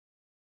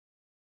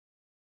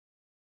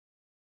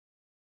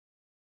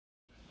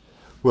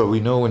Well,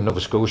 we know in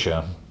Nova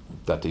Scotia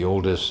that the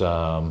oldest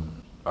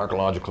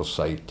archaeological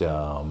site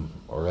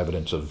or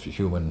evidence of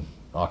human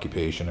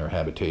occupation or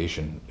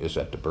habitation is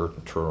at the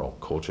Burton Turl,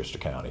 Colchester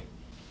County.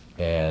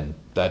 And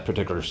that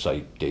particular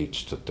site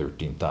dates to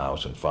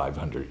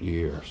 13,500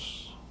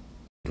 years.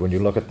 When you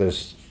look at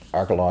this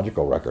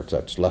archaeological records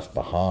that's left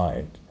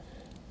behind,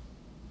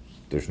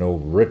 there's no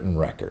written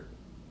record.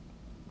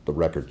 The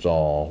record's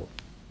all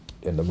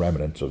in the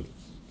remnants of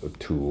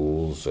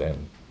tools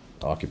and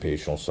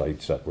occupational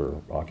sites that were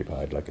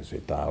occupied, like I say,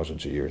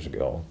 thousands of years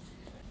ago.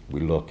 We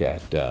look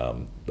at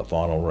the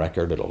faunal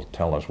record. It'll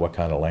tell us what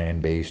kind of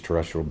land-based,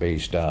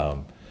 terrestrial-based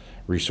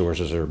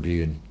resources are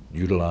being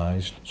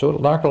utilized. So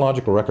an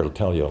archaeological record will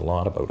tell you a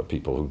lot about the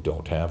people who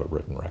don't have a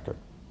written record.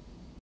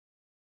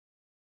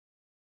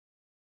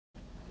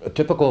 A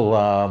typical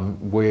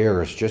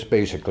weir is just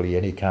basically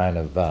any kind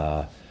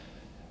of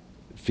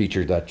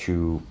feature that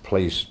you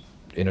place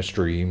in a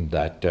stream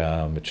that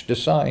it's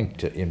designed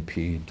to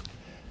impede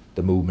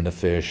the movement of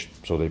fish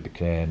so they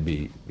can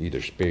be either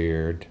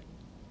speared,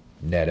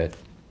 netted,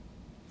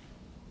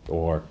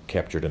 or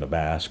captured in a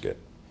basket.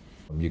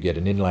 You get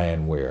an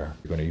inland weir.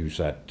 You're going to use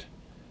that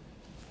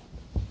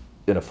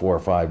in a 4 or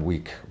 5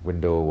 week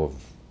window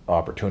of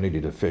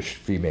opportunity to fish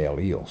female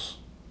eels.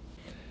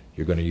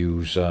 You're going to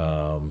use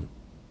an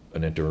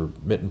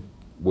intermittent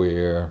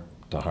weir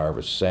to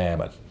harvest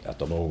salmon at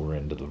the lower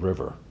end of the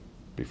river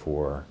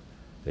before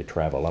they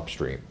travel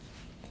upstream.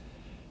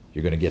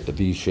 You're going to get the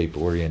V-shaped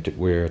oriented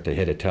weir at the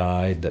head of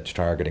tide that's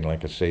targeting,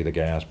 like I say, the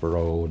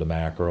Gaspereau, the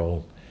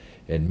mackerel,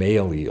 and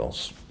male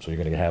eels. So you're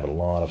going to have a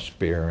lot of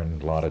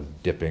spearing, a lot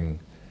of dipping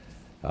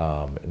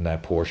in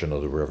that portion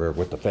of the river.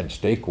 With the fence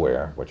stake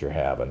weir, what you're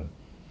having,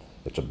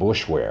 it's a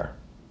bush weir,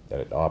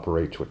 and it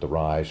operates with the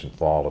rise and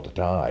fall of the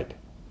tide.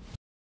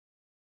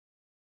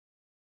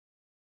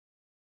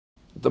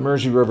 The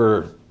Mersey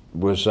River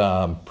was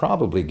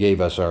probably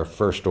gave us our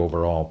first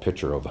overall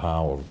picture of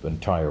how the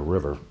entire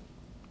river,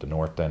 the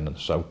north end and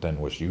the south end,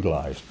 was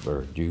utilized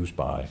or used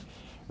by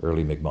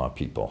early Mi'kmaq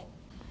people.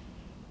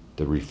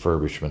 The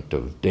refurbishment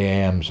of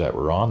dams that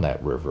were on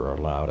that river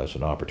allowed us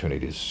an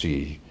opportunity to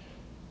see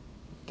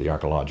the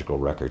archaeological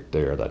record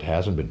there that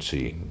hasn't been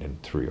seen in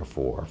 3,000 or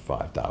 4,000 or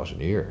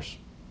 5,000 years.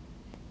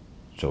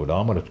 So it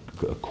almost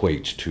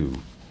equates to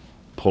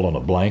pulling a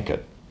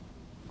blanket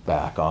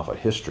back off of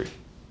history.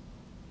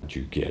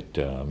 You get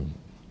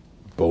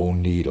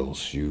bone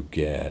needles, you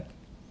get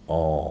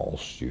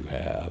awls, you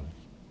have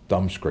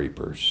thumb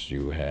scrapers,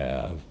 you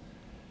have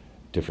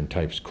different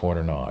types of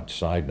corner knots,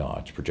 side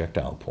knots,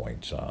 projectile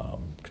points,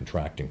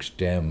 contracting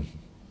stem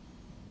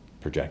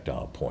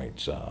projectile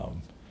points,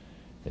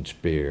 and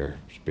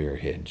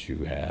spearheads.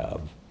 You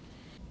have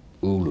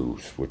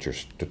ulus, which are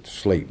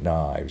slate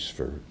knives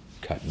for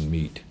cutting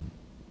meat.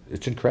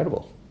 It's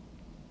incredible.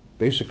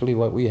 Basically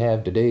what we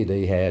have today,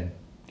 they had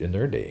in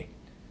their day,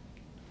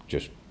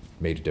 just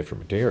made of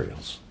different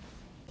materials.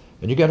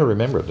 And you got to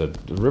remember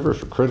that the rivers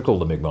were critical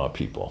to Mi'kmaq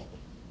people.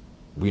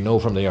 We know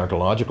from the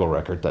archaeological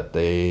record that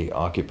they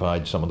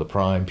occupied some of the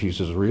prime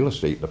pieces of real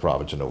estate in the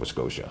province of Nova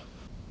Scotia.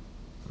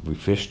 We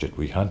fished it,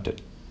 we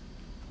hunted,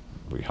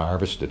 we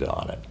harvested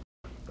on it.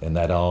 And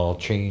that all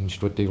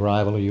changed with the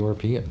arrival of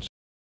Europeans.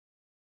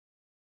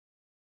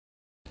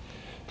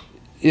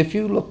 If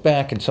you look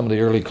back in some of the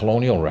early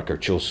colonial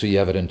records, you'll see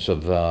evidence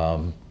of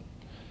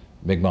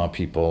Mi'kmaq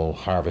people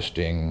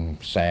harvesting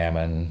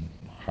salmon,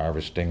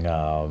 harvesting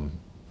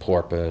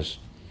porpoise,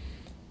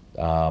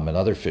 and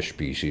other fish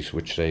species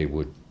which they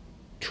would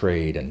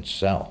trade and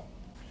sell.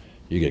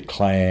 You get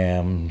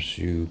clams,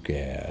 you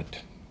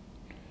get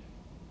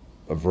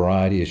a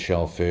variety of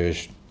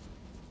shellfish,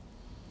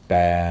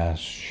 bass,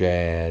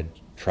 shad,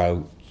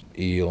 trout,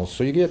 eels.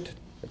 So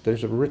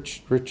there's a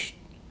rich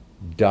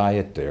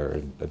diet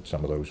there at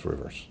some of those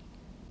rivers.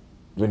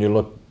 When you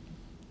look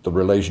the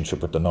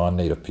relationship with the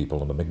non-native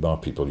people and the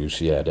Mi'kmaq people, you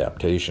see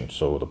adaptation.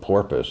 So the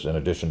porpoise, in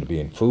addition to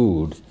being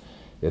food,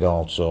 it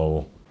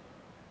also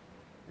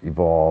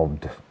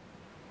evolved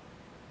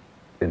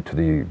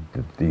into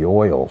the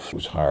oils. It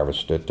was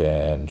harvested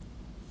and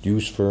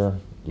used for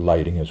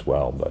lighting as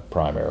well, but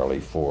primarily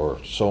for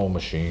sewing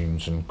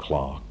machines and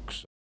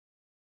clocks.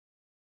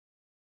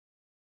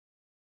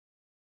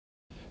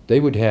 They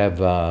would have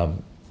a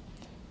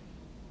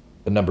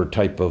number of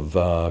type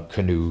of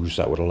canoes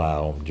that would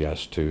allow them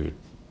just to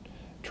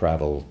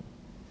travel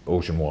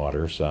ocean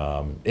waters,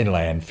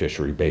 inland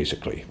fishery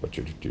basically, but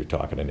you're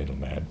talking an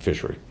inland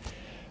fishery.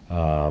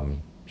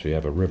 So you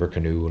have a river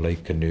canoe, a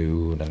lake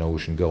canoe, and an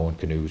ocean-going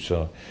canoe.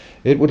 So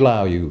it would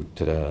allow you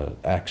to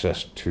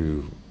access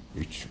to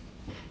each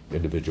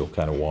individual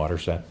kind of water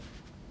set.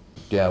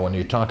 Yeah, when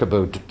you talk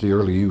about the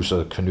early use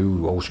of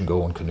canoe,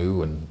 ocean-going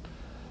canoe, and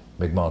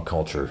Mi'kmaq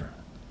culture,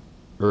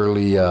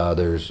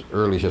 there's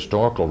early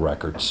historical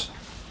records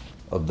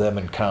of them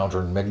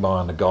encountering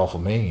Mi'kmaq in the Gulf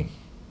of Maine.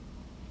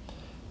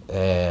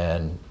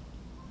 And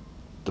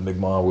the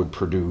Mi'kmaq would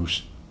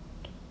produce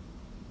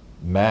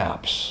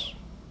maps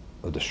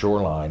of the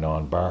shoreline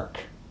on bark.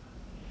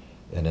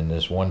 And in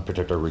this one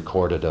particular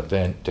recorded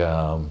event,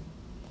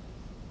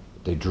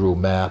 They drew a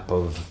map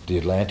of the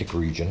Atlantic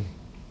region,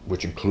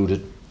 which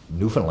included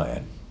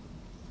Newfoundland.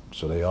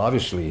 So they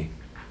obviously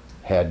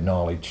had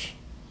knowledge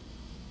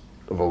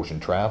of ocean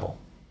travel.